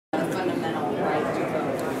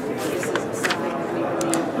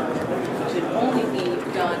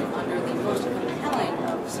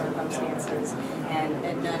circumstances,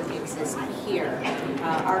 and none exist here.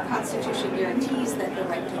 Our Constitution guarantees that the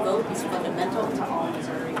right to vote is fundamental to all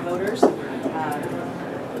Missouri voters.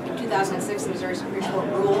 In 2006, the Missouri Supreme Court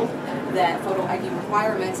ruled that photo ID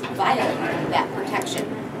requirements violate that protection.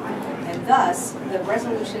 And thus, the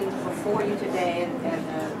resolution before you today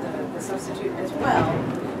and the substitute as well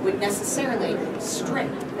would necessarily strip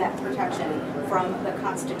that protection from the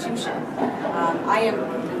Constitution. I am,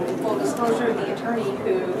 in full disclosure, the attorney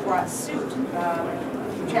who brought suit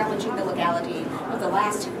challenging the legality of the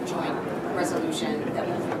last joint resolution that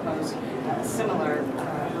would propose a similar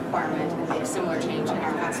requirement and make a similar change in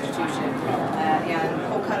our Constitution. And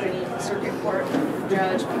Polk County Circuit Court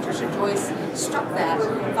Judge Patricia Joyce struck that,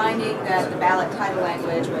 finding that the ballot title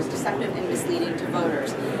language was deceptive and misleading to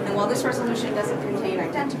voters. And while this resolution doesn't contain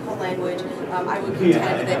identical language, I would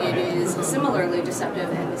contend that it is similarly deceptive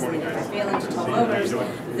and misleading by failing to tell voters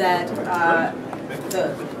that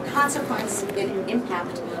the consequence and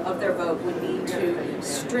impact of their vote would be to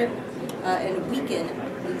strip and weaken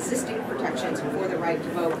existing protections for the right to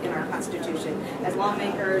vote in our Constitution. As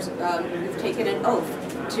lawmakers, we've taken an oath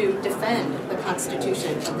to defend the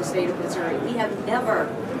Constitution of the state of Missouri. We have never,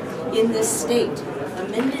 in this state,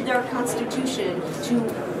 amended our Constitution to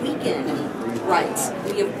weaken rights.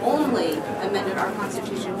 We have only amended our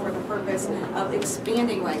Constitution for the purpose of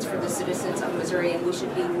expanding rights for the citizens of Missouri, and we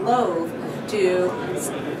should be loath to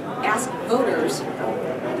ask voters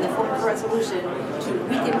in the form of a resolution to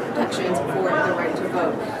weaken protections for the right to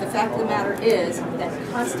vote. The fact of the matter is that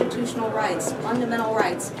constitutional rights, fundamental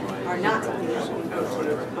rights, are not something that should be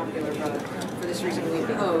voted to a popular vote. For this reason, we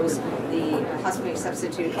oppose the husband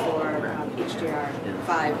substitute for HJR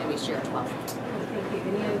 5 and HJR 12. Thank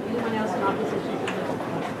you. Anyone else in opposition?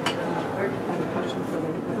 I have a question for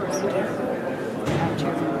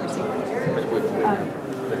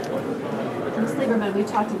Ms. Lieberman, we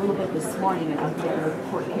talked a little bit this morning about the other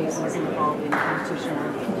court cases involved in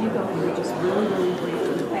constitutional. Can you go through just really briefly,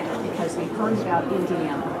 because we heard about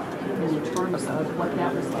Indiana in terms of what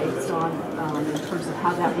that was based on, in terms of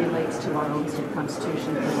how that relates to our own state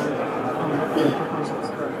constitution for proposals.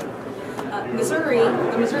 The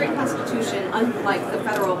Missouri Constitution, unlike the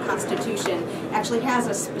federal Constitution, actually has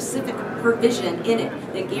a specific provision in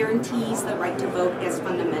it that guarantees the right to vote as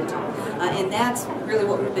fundamental. And that's really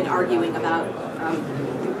what we've been arguing about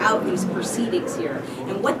throughout these proceedings here.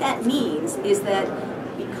 And what that means is that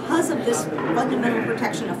because of this fundamental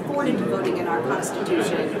protection afforded to voting in our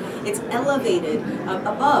Constitution, it's elevated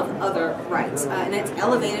above other rights, and it's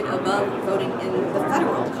elevated above voting in the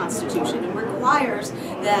federal Constitution, and requires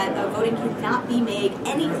that voting cannot be made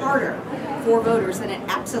any harder for voters than it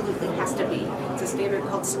absolutely has to be. It's a standard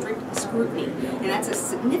called strict scrutiny, and that's a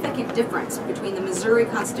significant difference between the Missouri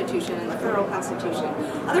Constitution and the federal Constitution.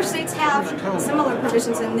 Other states have similar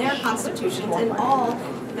provisions in their constitutions, and all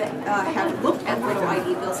that have looked at photo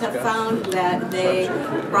ID bills have found that they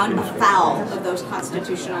run afoul of those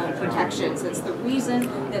constitutional protections. That's the reason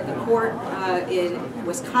that the court in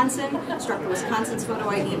Wisconsin struck Wisconsin's photo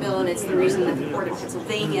ID bill, and it's the reason that the court in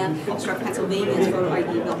Pennsylvania struck Pennsylvania's photo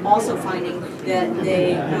ID bill, also finding that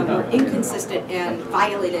they were inconsistent and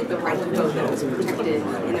violated the right to vote that was protected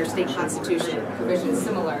in their state constitution, provisions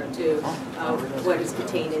similar to what is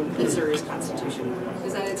contained in Missouri's constitution.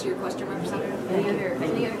 Does that answer your question, Representative?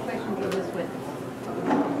 Any other questions of this witness?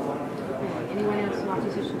 Anyone else in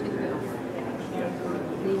opposition to the bill?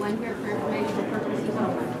 Anyone here for informational purposes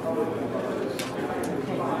only?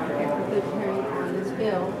 Okay, that concludes the hearing on this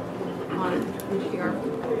bill on HJR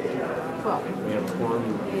 12. And we have a quorum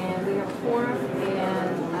and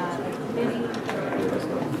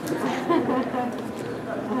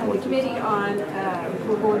the committee on,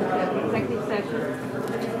 we're going to executive session.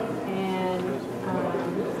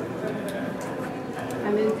 I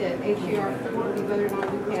move that HJR 4 be voted on to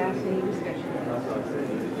pass. Any discussion?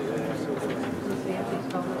 Ms. Van, please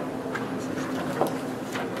call the roll.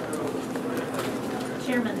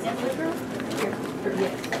 Chairman Zippliger? Here.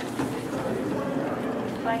 Yes.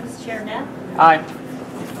 Vice Chair Neff? Aye.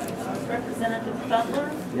 Representative Butler?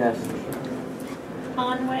 Yes.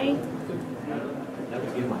 Conway?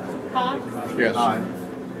 Cox? Yes. Aye.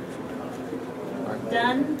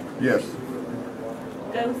 Dunn? Yes.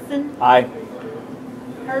 Gosen? Aye.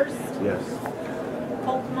 Hurst? Yes.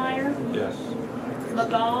 Holtmeyer? Yes.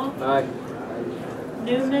 McGaw? Aye.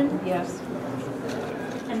 Newman? Yes.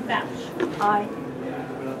 And Fauch? Aye.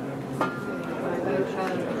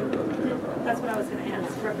 That's what I was going to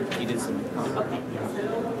ask. You did some. Okay.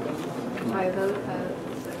 By a vote of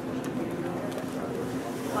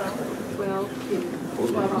 12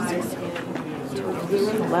 ayes and 0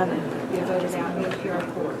 11. You voted out HJR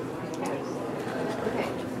 4. Okay.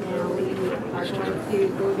 Now we are going to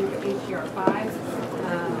go into HR 5.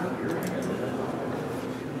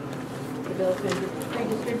 The bill's been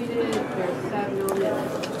pre-distributed, there's 7 on it.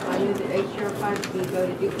 I move that HR 5 be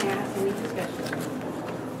voted to pass. Any discussion?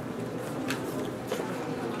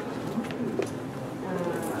 I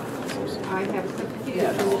have a substitute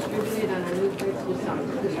that's been distributed and I move for its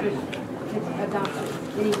adoption.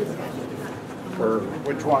 Any discussion? For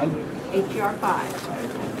which one? HR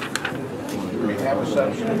 5. Do we have a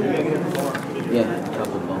substitute? Yeah,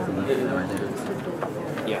 couple of both of them right there.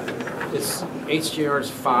 Yeah, it's HJR's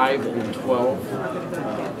 5 and 12.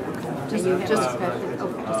 And you have Just- discussion? Oh,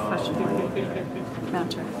 Question. Madam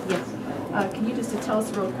Chair. yes. Can you just tell us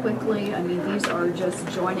real quickly, I mean, these are just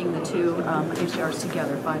joining the two HRs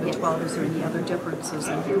together, 5 and 12. Is there any other differences?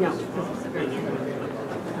 No, this is a very simple.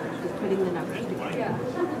 Just putting the numbers together.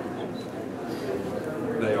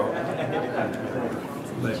 They are identical.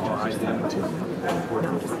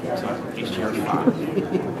 HJR's 5.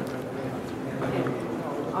 Okay.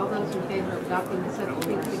 All those in favor of adopting the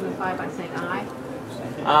substitute signify by saying aye.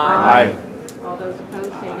 Aye. All those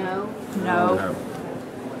opposed say no. No.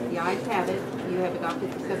 The ayes have it. You have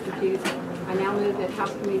adopted the substitute. I now move that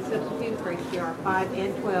House Committee substitute for HJR 5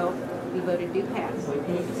 and 12 be voted do pass.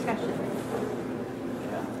 Any discussion?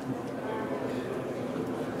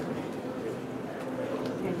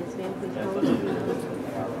 Okay, Ms. Van, please roll.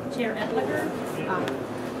 Chair Etlinger, Aye.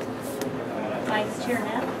 Vice Chair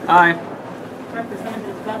Neff, Aye.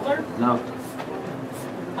 Representative Butler, No.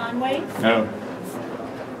 Conway, No.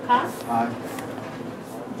 Cox, Aye.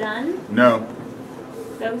 Dunn, No.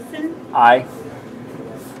 Gosen, Aye.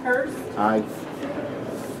 Hurst, Aye.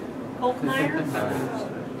 Holtmeyer,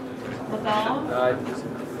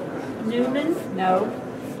 McGaugh, Newman, No.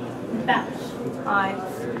 Bausch. Aye.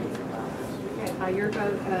 Okay, by your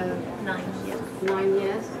vote of 9 yes. 9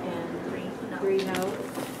 yes and 3 no.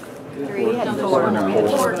 3 We had no. four. No. We had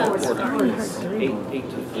Four four. no. 8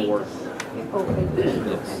 to 4. Oh, okay.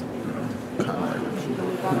 Yes. So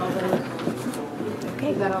we got all those.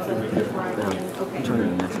 Okay, got all those right. Okay.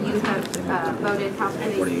 You have voted House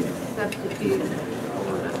Committee substitute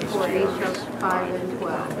for HR 5 and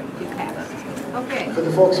 12 to pass. Okay. For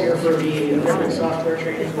the folks here for the American software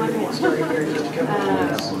training, One more. starting here in just a couple of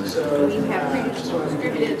minutes. So We have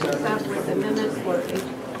pre-distributed the sub with amendments for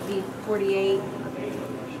HB 48.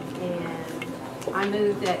 And I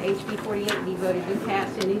move that HB 48 be voted to pass.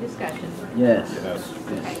 Any discussion? Yes. Yes.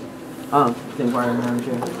 Okay. Tim Fire, Madam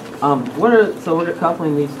Chair. We're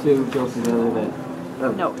coupling these two bills together that.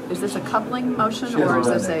 No, is this a coupling motion or is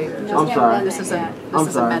this a? No, I'm sorry. This is Yeah. this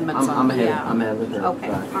is amendments on. I'm ahead. Yeah. I'm ahead with her. Okay,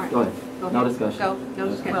 Sorry. all right. Go ahead. Go No ahead. discussion. Go, no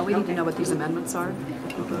discussion. Well, we need to Okay. know what these amendments are. And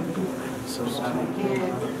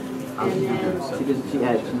then She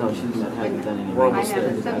hasn't done any. I have a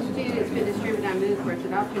substitute, it's been distributed, I move for its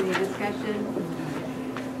adoption, any discussion?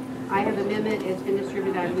 I have amendment, it's been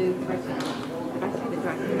distributed, I move for its adoption. Did I say the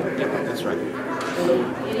right thing? That's right.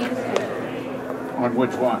 Any discussion On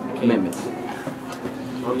which one? Amendments.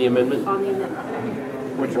 On the amendment, on the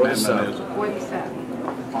amendment? Which Or the sub. amendment is it? Or the sub?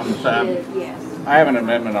 On the sub? Yes. I have an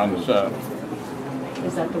amendment on the sub.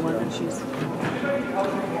 Is that the one that she's?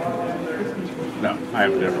 No, I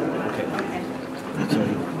have a different one. okay.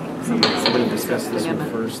 Okay. Somebody discuss this one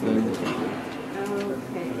Amendment. first, then Okay.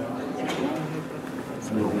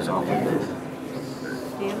 somebody who's off on this.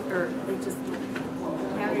 Dan, or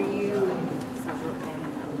how are you?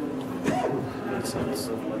 It's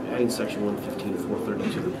adding section 115,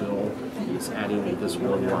 430 to the bill. It's adding this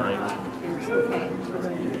one line. Okay.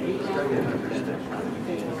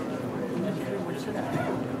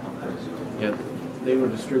 Yeah, they were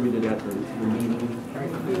distributed at the meeting.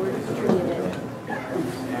 We were distributed.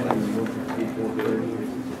 Adding 115,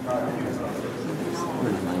 430.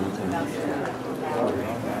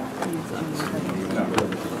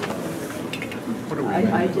 What do we?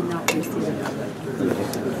 I did not receive it.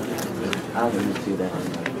 I'll just do that.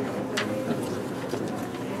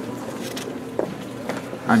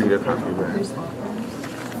 I need a copy of that.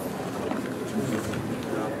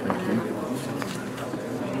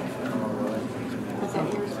 Is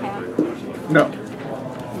that yours, Pat? No.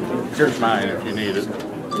 Here's mine if you need it.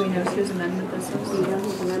 Do we know whose amendment this Do you is? know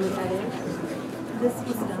whose amendment that is? This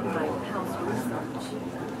was done by House Research.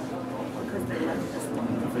 Because they had this one.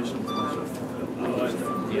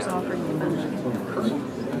 Who's offering the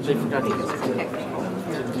amendment? They forgot to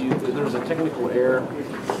do, there was a technical error,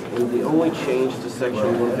 and the only change to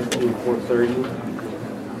section 115, 430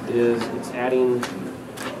 is it's adding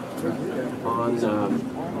on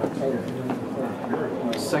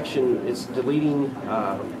section, it's deleting,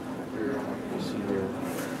 let's see here.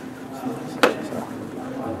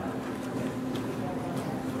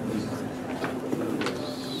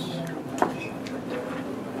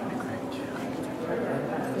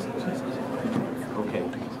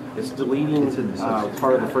 It's deleting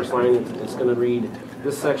part of the first line. It's going to read,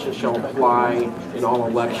 "This section shall apply in all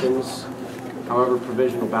elections. However,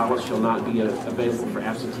 provisional ballots shall not be available for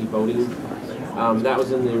absentee voting." That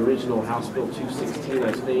was in the original House Bill 216,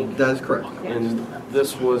 I think. That is correct. And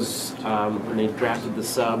this was, when they drafted the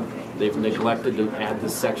sub, they've neglected to add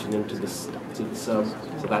this section into to the sub,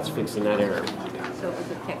 so that's fixing that error. So it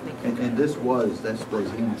was a technical. And this was in the,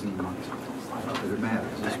 it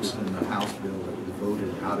matters, this was in the House bill that was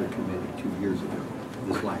voted out of committee 2 years ago.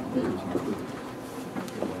 This language was included.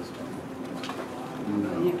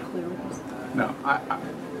 Are you clear with this? No, I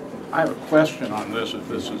have a question on this, if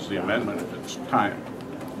this is the amendment, if it's time.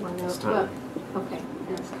 It's time. Well, okay,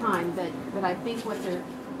 it's time, but I think what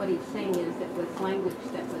he's saying is that with language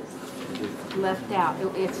that was left out,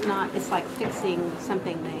 it's not, it's like fixing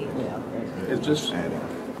something they. Is this,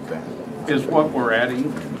 is what we're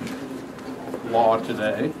adding law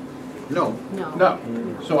today? No. No.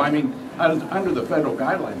 So I mean, under the federal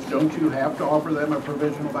guidelines, don't you have to offer them a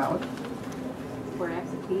provisional ballot? For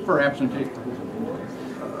absentee? For absentee?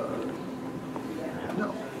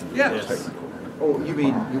 No. Yes. Oh, you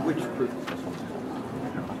mean, which?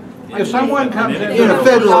 If someone comes in. In a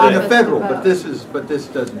federal, but this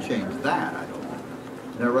doesn't change that, I don't think.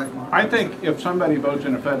 Is that right? I think if somebody votes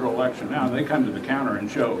in a federal election now, they come to the counter and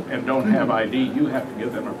show, and don't have ID, you have to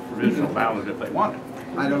give them a provisional ballot if they want it.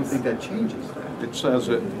 I don't think that changes that. It says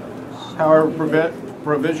that, however,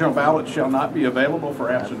 provisional ballots shall not be available for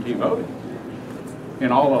absentee voting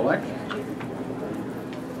in all elections.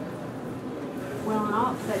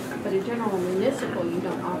 Well, but a general municipal, you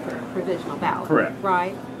don't offer a provisional ballot. Correct.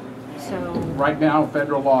 Right? So. Right now,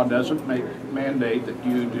 federal law doesn't mandate that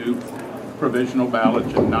you do provisional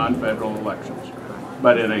ballots in non-federal elections.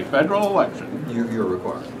 But in a federal election, You're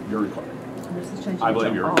required. you're required. This is changing I believe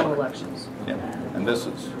to you're all required. elections. Yeah. And this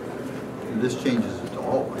is, And this changes it to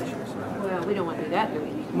all elections. Well, we don't want to do that, do we?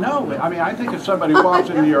 no, I mean, I think if somebody walks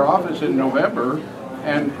into your office in November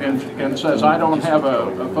and says, I don't have a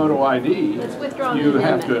photo ID, Let's withdraw the you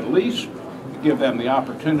have to amendment. at least give them the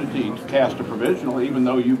opportunity to cast a provisional, even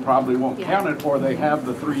though you probably won't Yeah. count it, or they have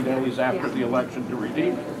the 3 days after Yeah. the election to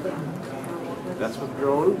redeem it. Yeah. That's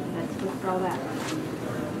withdrawn. Let's withdraw that.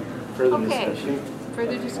 Further Okay. discussion?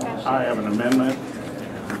 Further discussion? I have an amendment,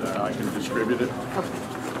 and I can distribute it. Okay.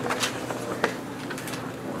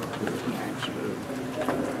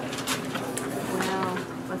 Well,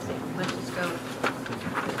 let's see, let's just go. The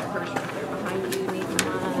person behind you needs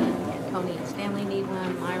one, and Tony and Stanley need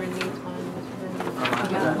one, Myron needs one, Mr.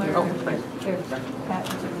 Bennett. Oh, thanks. Here, Pat.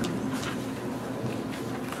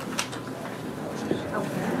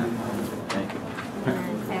 Thank you.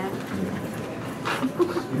 And Pat.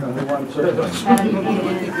 Who wants it? And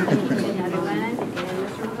another one, and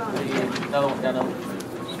Mr. McGowan. No, no.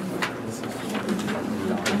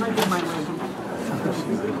 I might give mine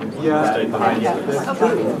one. Yeah. Stay behind you.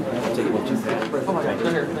 Okay. Take what you said. Oh my God,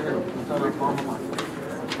 they're here.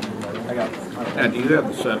 I got it. And do you have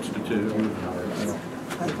the substitute? Okay.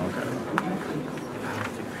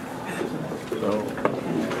 So,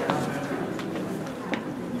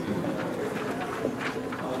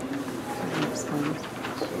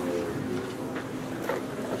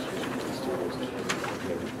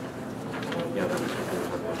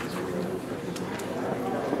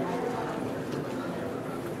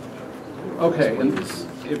 okay, and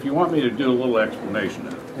if you want me to do a little explanation,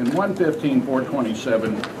 in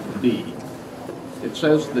 115.427D, it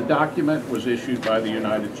says the document was issued by the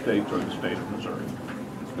United States or the state of Missouri.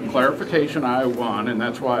 The clarification I want, and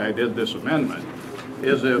that's why I did this amendment,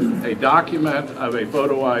 is if a document of a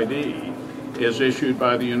photo ID is issued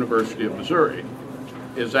by the University of Missouri,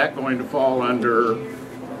 is that going to fall under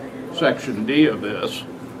Section D of this?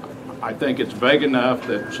 I think it's vague enough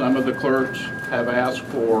that some of the clerks have asked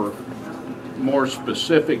for more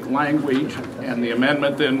specific language, and the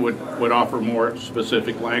amendment then would offer more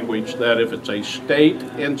specific language that if it's a state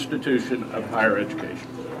institution of higher education.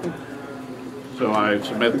 So I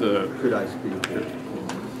submit the... Could I speak?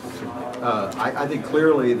 I think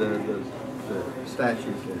clearly the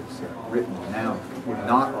statute that's written now would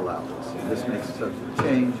not allow this. And this makes a substantive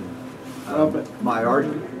change. And, my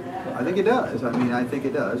argument, I think it does. I mean, I think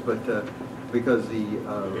it does, but because the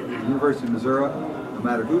University of Missouri, no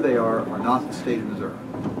matter who they are not the state of Missouri.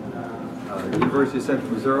 The University of Central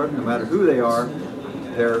Missouri, no matter who they are,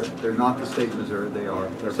 they're not the state of Missouri. They are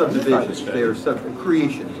subdivisions. They are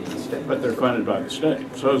creations of the state. But they're funded by the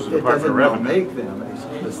state. So is the It Department doesn't of now Revenue. make them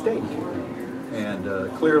the state. And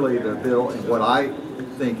clearly the bill, and what I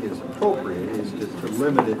think is appropriate is just to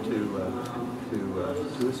limit it to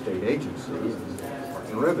a state agency and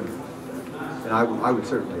Department of Revenue. And I would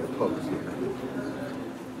certainly oppose the amendment.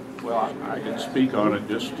 Well, I can speak on it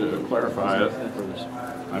just to clarify it.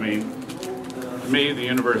 I mean, to me, the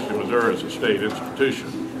University of Missouri is a state institution.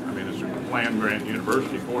 I mean, it's a land-grant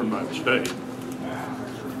university formed by the state.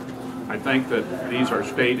 I think that these are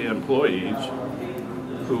state employees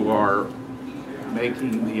who are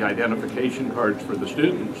making the identification cards for the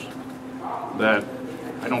students, that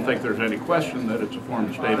I don't think there's any question that it's a form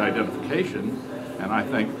of state identification. And I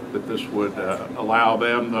think that this would allow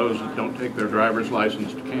them, those that don't take their driver's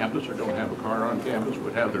license to campus or don't have a car on campus,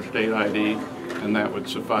 would have their state ID, and that would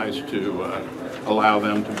suffice to allow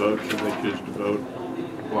them to vote should they choose to vote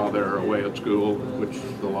while they're away at school, which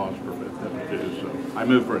the laws forbid them to do. So I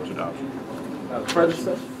move for its adoption. Further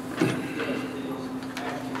discussion?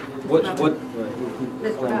 Mr.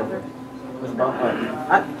 Butler. Mr. Butler.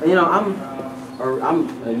 I'm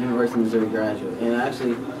a University of Missouri graduate, and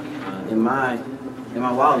actually, in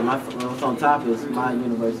my wallet, what's on top is my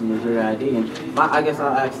University of Missouri ID, and I guess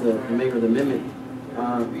I'll ask the maker of the amendment.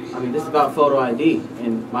 I mean, this is about photo ID,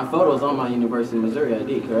 and my photo is on my University of Missouri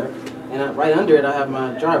ID, correct? And right under it, I have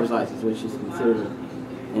my driver's license, which is considered,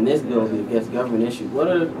 in this bill, I guess, government issued. What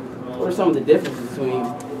are some of the differences between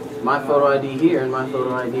my photo ID here and my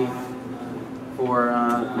photo ID for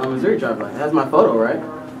my Missouri driver's license? It has my photo, right?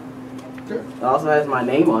 Sure. It also has my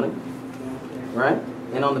name on it, right?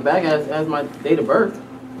 And on the back it has my date of birth,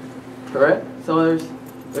 correct? So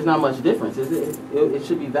there's not much difference. It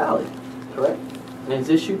should be valid, correct? And it's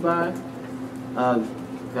issued by a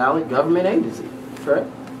valid government agency, correct?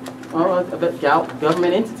 Or a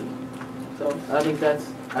government entity. So I think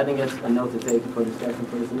that's a note to take for discussion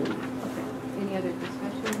for this meeting. Any other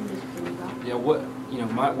discussion? Mr. Butler? Yeah,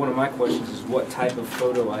 one of my questions is what type of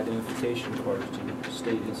photo identification cards do the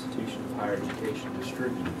state institution of higher education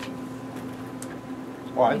distribute?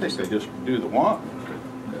 Well, I think they just do the one.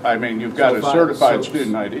 I mean, you've got a certified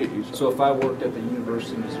student ID. So if I worked at the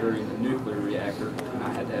University of Missouri in the nuclear reactor and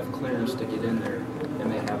I had to have clearance to get in there,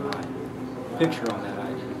 and they have my picture on that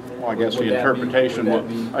ID. Well, I guess the interpretation will,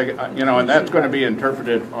 and that's going to be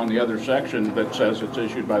interpreted on the other section that says it's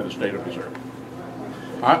issued by the state of Missouri.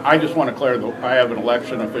 I just want to clear I have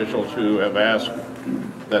election officials who have asked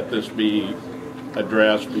that this be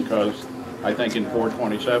addressed, because I think in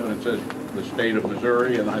 427 it says the state of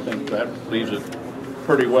Missouri, and I think that leaves it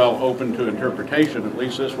pretty well open to interpretation. At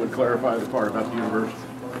least this would clarify the part about the university.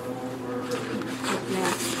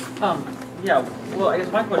 Yeah, well, I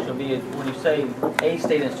guess my question would be, when you say a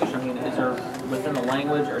state institution, I mean, is there, within the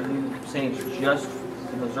language, are you saying it's just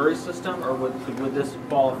the Missouri system, or would this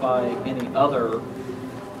qualify any other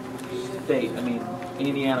state? I mean,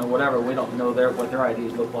 Indiana, whatever, we don't know what their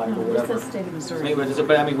IDs look like or whatever. It's the state of Missouri.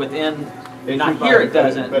 But I mean, within, not here it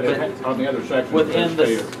doesn't, but on the other section, within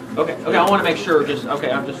the, okay, I want to make sure,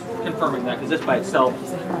 I'm just confirming that, because this by itself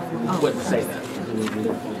wouldn't say that.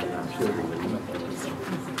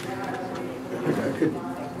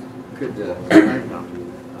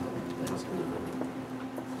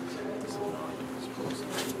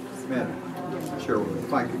 Madam Chairwoman,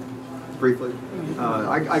 if I could briefly,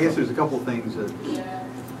 I guess there's a couple of things that,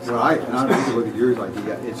 and I don't think you look at yours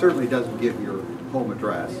ID, it certainly doesn't give your home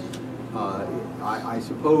address. I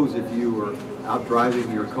suppose if you were out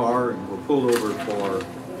driving your car and were pulled over for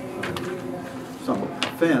some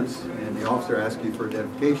offense and the officer asked you for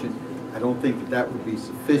identification, I don't think that would be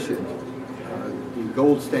sufficient. The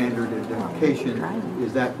gold standard identification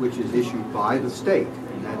is that which is issued by the state,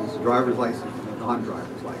 and that is the driver's license and the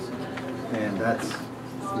non-driver's license. And that's,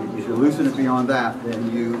 if you loosen it beyond that,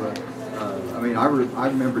 then you, I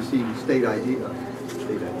remember seeing state IDs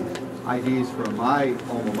from my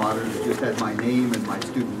alma mater that just had my name and my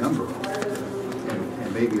student number on it,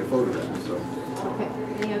 and maybe a photo of them. So. Okay.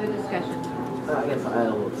 Any other discussion? I guess I'll add a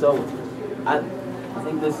little. So, I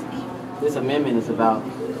think this amendment is about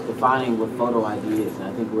defining what photo ID is, and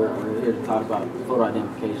I think we're here to talk about photo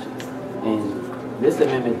identification. And this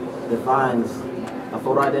amendment defines a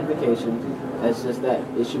photo identification as just that,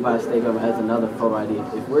 issued by the state government as another photo ID.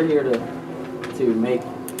 If we're here to make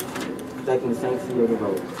protecting the sanctity of the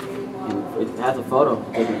vote, and it has a photo,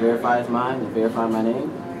 they can verify it's mine and verify my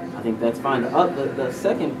name, I think that's fine. The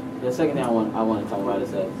second thing I want to talk about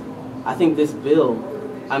is that I think this bill,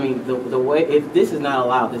 I mean, the way, if this is not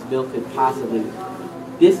allowed, this bill could possibly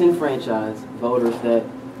disenfranchise voters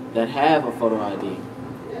that have a photo ID,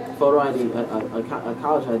 a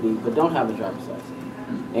college ID, but don't have a driver's license.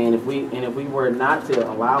 And if we were not to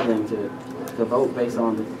allow them to vote based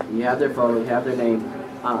on you have their photo, you have their name,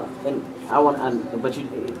 and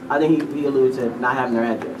I think he alluded to not having their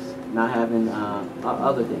address, not having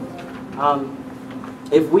other things.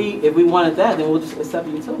 If we wanted that, then we'll just accept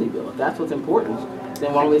the utility bill. If that's what's important,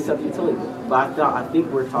 then why don't we accept utility bill? But I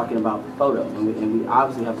think we're talking about the photo, and we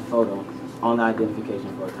obviously have a photo on the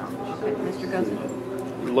identification for a college. Mr. Gosen?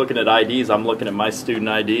 Looking at IDs, I'm looking at my student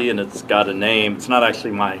ID, and it's got a name. It's not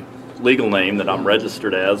actually my legal name that I'm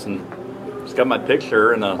registered as, and it's got my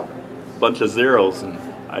picture and a bunch of zeros, and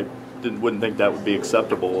I wouldn't think that would be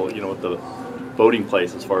acceptable, you know, at the voting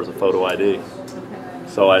place as far as a photo ID.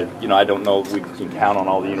 So I don't know if we can count on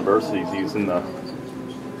all the universities using the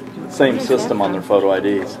same system on their photo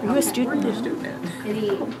IDs. Are you a student?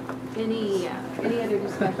 Any other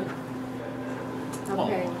discussion?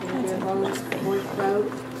 Okay, we'll do a voice vote.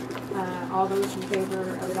 All those in favor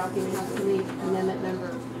of adopting the House Committee Amendment number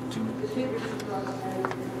 2,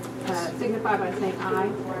 signify by saying aye.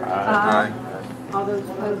 Aye. All those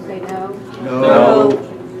opposed say no. No.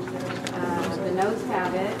 The noes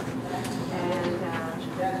have it. And,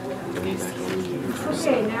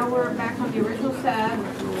 okay, now we're back on the original sub.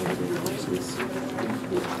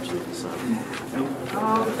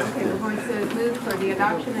 Okay, we're going to move for the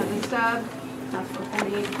adoption of the sub, House Bill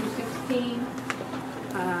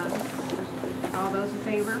 48-216. All those in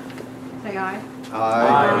favor, say aye.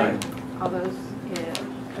 Aye. All those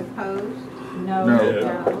opposed? No. No.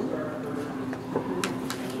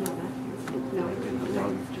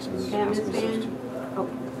 And Ms. Van,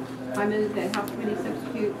 I move that House Committee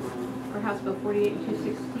substitute for House Bill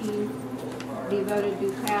 48-216 be voted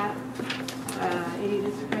do pat. Any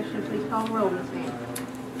discussion, please call roll, Ms. Van.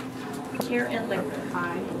 Chair Edler.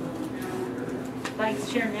 Aye. Vice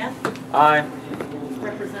Chair Neff. Aye.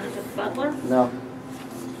 Representative Butler. No.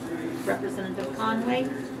 Representative Conway.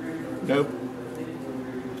 Nope.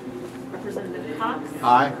 Representative Cox.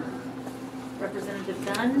 Aye. Representative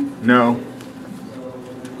Dunn. No.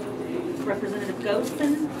 Representative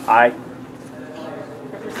Ghostin. Aye.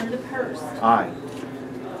 Representative Hurst. Aye.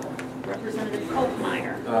 Representative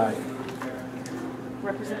Coltmeyer. Aye.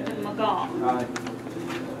 Representative McGaugh. Aye.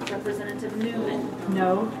 Representative Newman.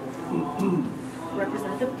 No.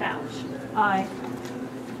 Representative Fauch. Aye.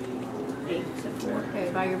 8-4. Okay,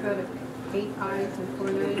 by your vote of 8 ayes and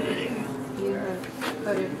 4 noes, you have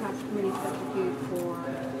voted House Committee substitute for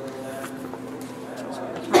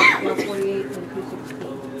House Bill 48 and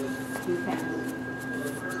 216. Do pass.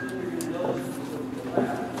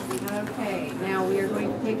 Okay, now we are going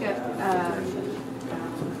to take up,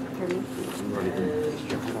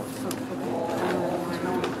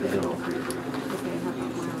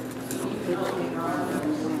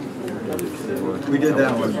 We did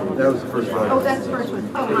that one. That was the first vote. Oh, that's the first one.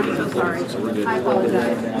 Oh, I'm so sorry. I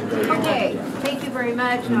apologize. Okay, thank you very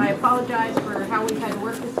much, and I apologize for how we've had to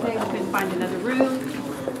work this day. We couldn't find another room.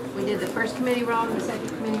 We did the first committee wrong, the second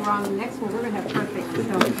committee wrong, the next one we're going to have perfect.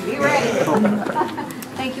 So be ready.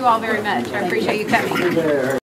 Thank you all very much. I appreciate you coming.